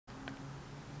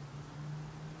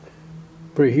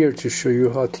We're here to show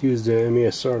you how to use the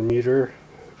MESR meter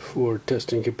for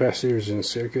testing capacitors in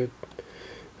circuit,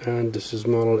 and this is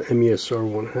model MESR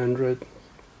 100,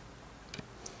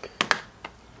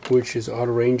 which is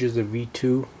auto ranges. The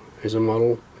V2 is a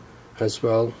model as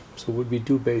well. So what we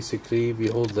do basically, we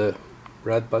hold the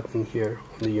red button here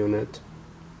on the unit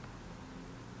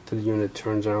till the unit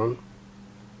turns on.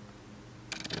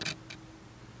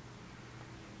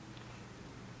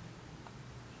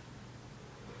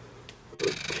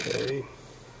 Okay,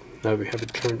 now we have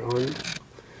it turned on.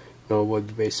 Now what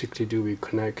we basically do, we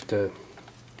connect red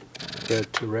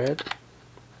to red,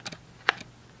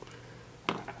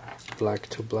 black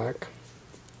to black,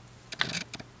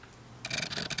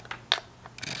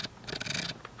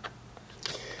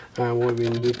 and what we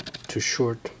need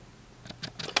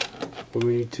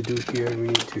to do here, we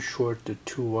need to short the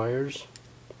two wires,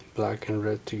 black and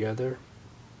red together.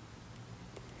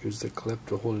 Use the clip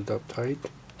to hold it up tight.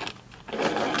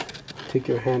 Take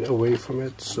your hand away from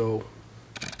it so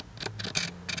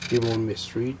you won't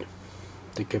misread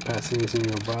the capacitance in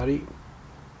your body.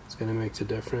 It's gonna make the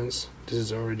difference. This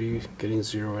is already getting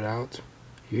zeroed out.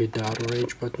 You hit the auto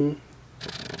range button,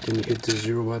 then you hit the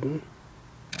zero button,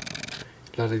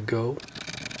 let it go.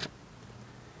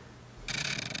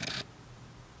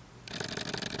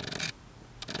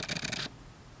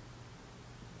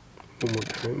 One more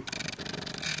time.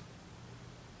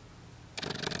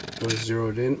 Now it's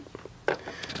zeroed in.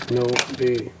 Now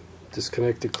we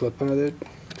disconnect the clip out of it,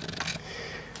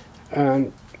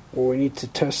 and what we need to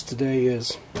test today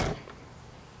is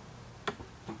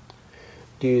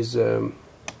these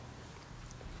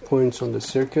points on the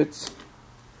circuits.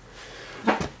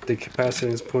 The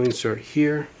capacitance points are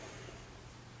here,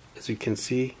 as you can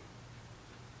see.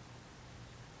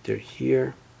 They're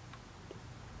here,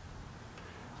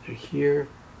 they're here,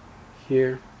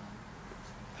 here,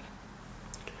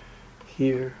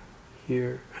 here,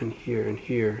 here, and here, and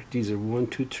here. These are 1,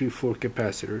 2, 3, 4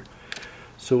 capacitor.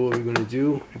 So what we're going to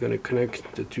do, we're going to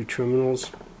connect the two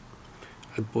terminals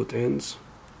at both ends.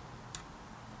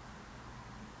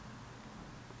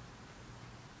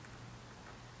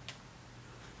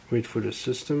 Wait for the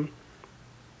system.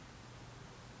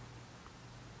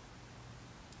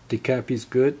 The cap is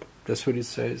good, that's what it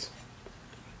says.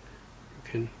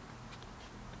 You can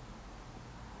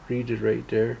read it right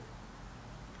there.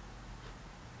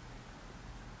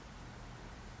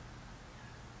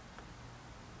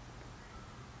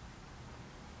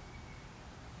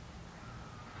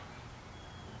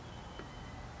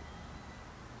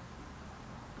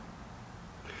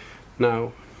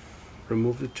 Now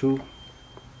remove the two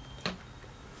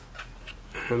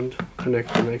and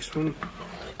connect the next one.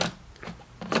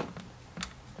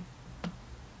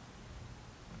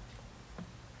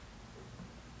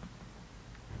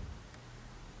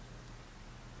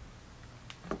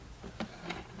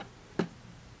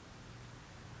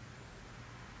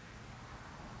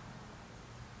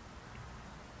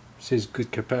 It says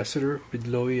good capacitor with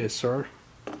low ESR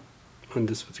on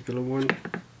this particular one.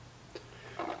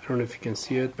 I don't know if you can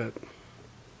see it, but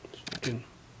you can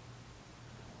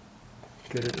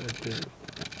get it at the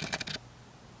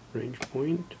range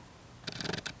point.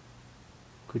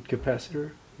 Good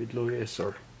capacitor with low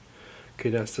ESR.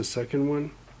 Okay, that's the second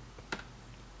one.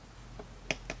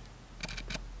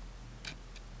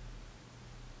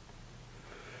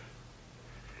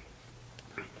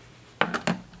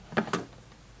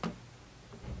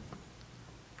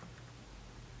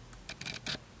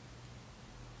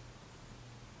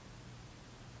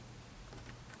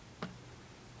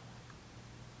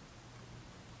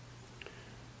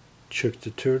 Check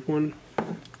the third one.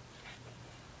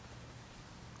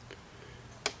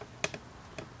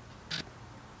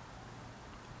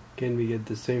 Again, we get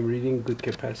the same reading, good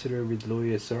capacitor with low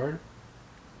ESR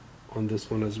on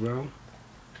this one as well.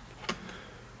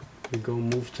 We go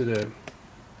move to the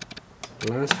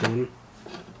last one,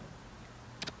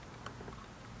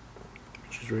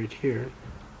 which is right here.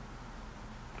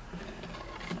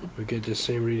 We get the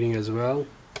same reading as well,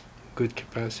 good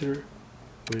capacitor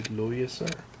with low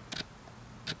ESR.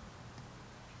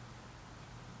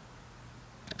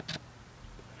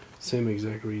 Same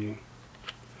exact reading.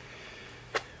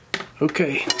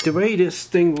 Okay, the way this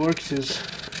thing works is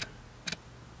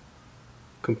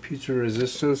computer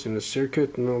resistance in the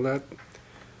circuit and all that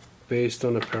based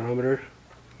on a parameter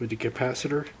with the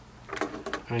capacitor,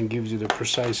 and gives you the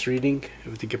precise reading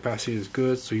if the capacity is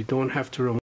good, so you don't have to remove